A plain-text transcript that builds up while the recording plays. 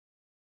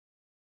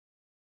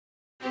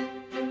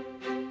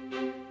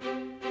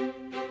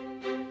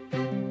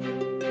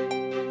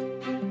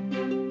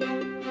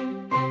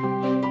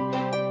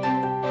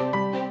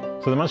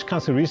So the Manchester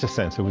Cancer Research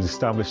Centre was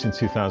established in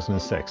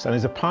 2006 and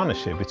is a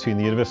partnership between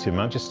the University of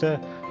Manchester,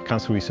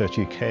 Cancer Research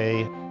UK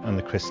and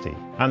the Christie.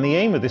 And the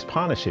aim of this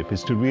partnership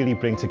is to really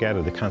bring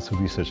together the cancer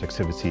research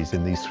activities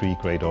in these three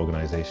great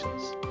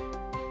organisations.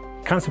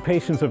 Cancer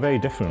patients are very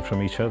different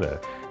from each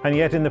other, and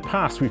yet in the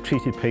past we've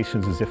treated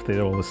patients as if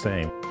they're all the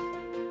same.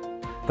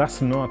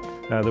 That's not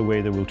the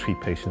way that we'll treat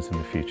patients in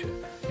the future.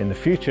 In the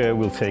future,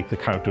 we'll take the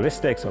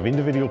characteristics of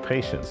individual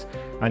patients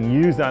and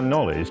use that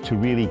knowledge to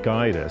really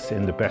guide us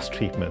in the best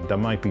treatment that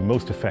might be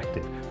most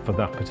effective for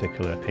that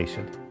particular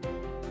patient.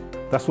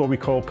 That's what we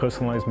call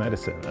personalised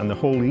medicine, and the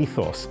whole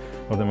ethos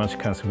of the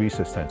Manchester Cancer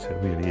Research Centre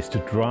really is to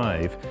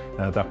drive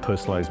that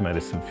personalised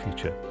medicine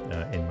future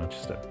in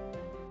Manchester.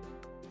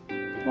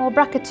 Well,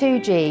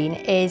 BRCA2 gene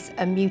is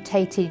a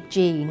mutated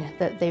gene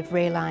that they've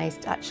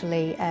realised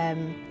actually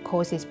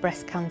causes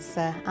breast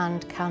cancer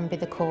and can be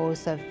the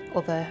cause of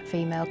other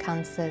female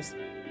cancers.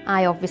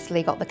 I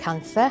obviously got the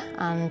cancer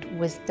and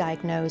was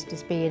diagnosed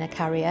as being a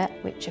carrier,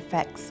 which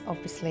affects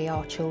obviously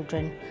our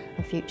children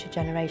and future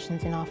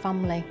generations in our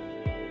family.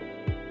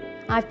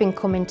 I've been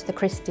coming to the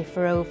Christie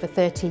for over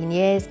 13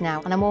 years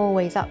now, and I'm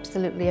always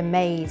absolutely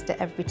amazed at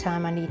every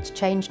time I need to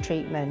change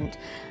treatment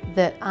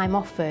that I'm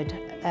offered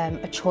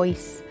a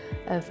choice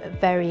of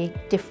very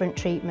different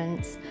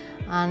treatments,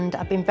 and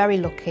I've been very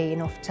lucky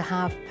enough to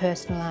have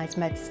personalised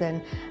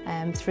medicine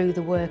through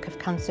the work of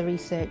Cancer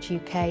Research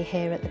UK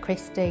here at the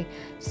Christie.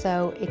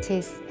 So it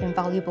is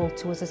invaluable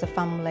to us as a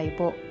family,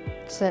 but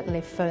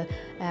certainly for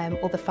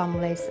other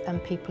families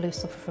and people who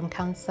suffer from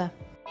cancer.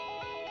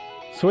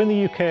 So in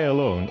the UK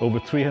alone, over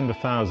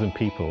 300,000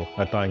 people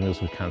are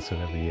diagnosed with cancer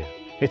every year.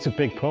 It's a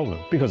big problem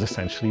because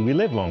essentially we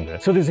live longer.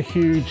 So there's a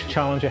huge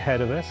challenge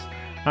ahead of us,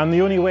 and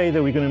the only way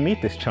that we're going to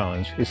meet this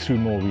challenge is through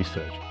more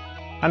research.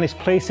 And it's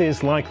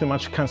places like the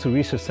Manchester Cancer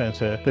Research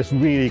Centre that's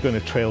really going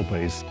to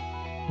trailblaze.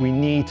 We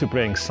need to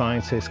bring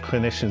scientists,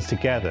 clinicians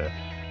together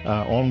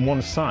on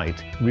one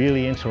site,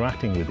 really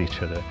interacting with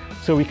each other,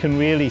 so we can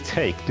really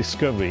take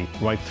discovery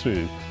right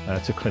through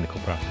to clinical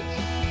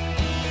practice.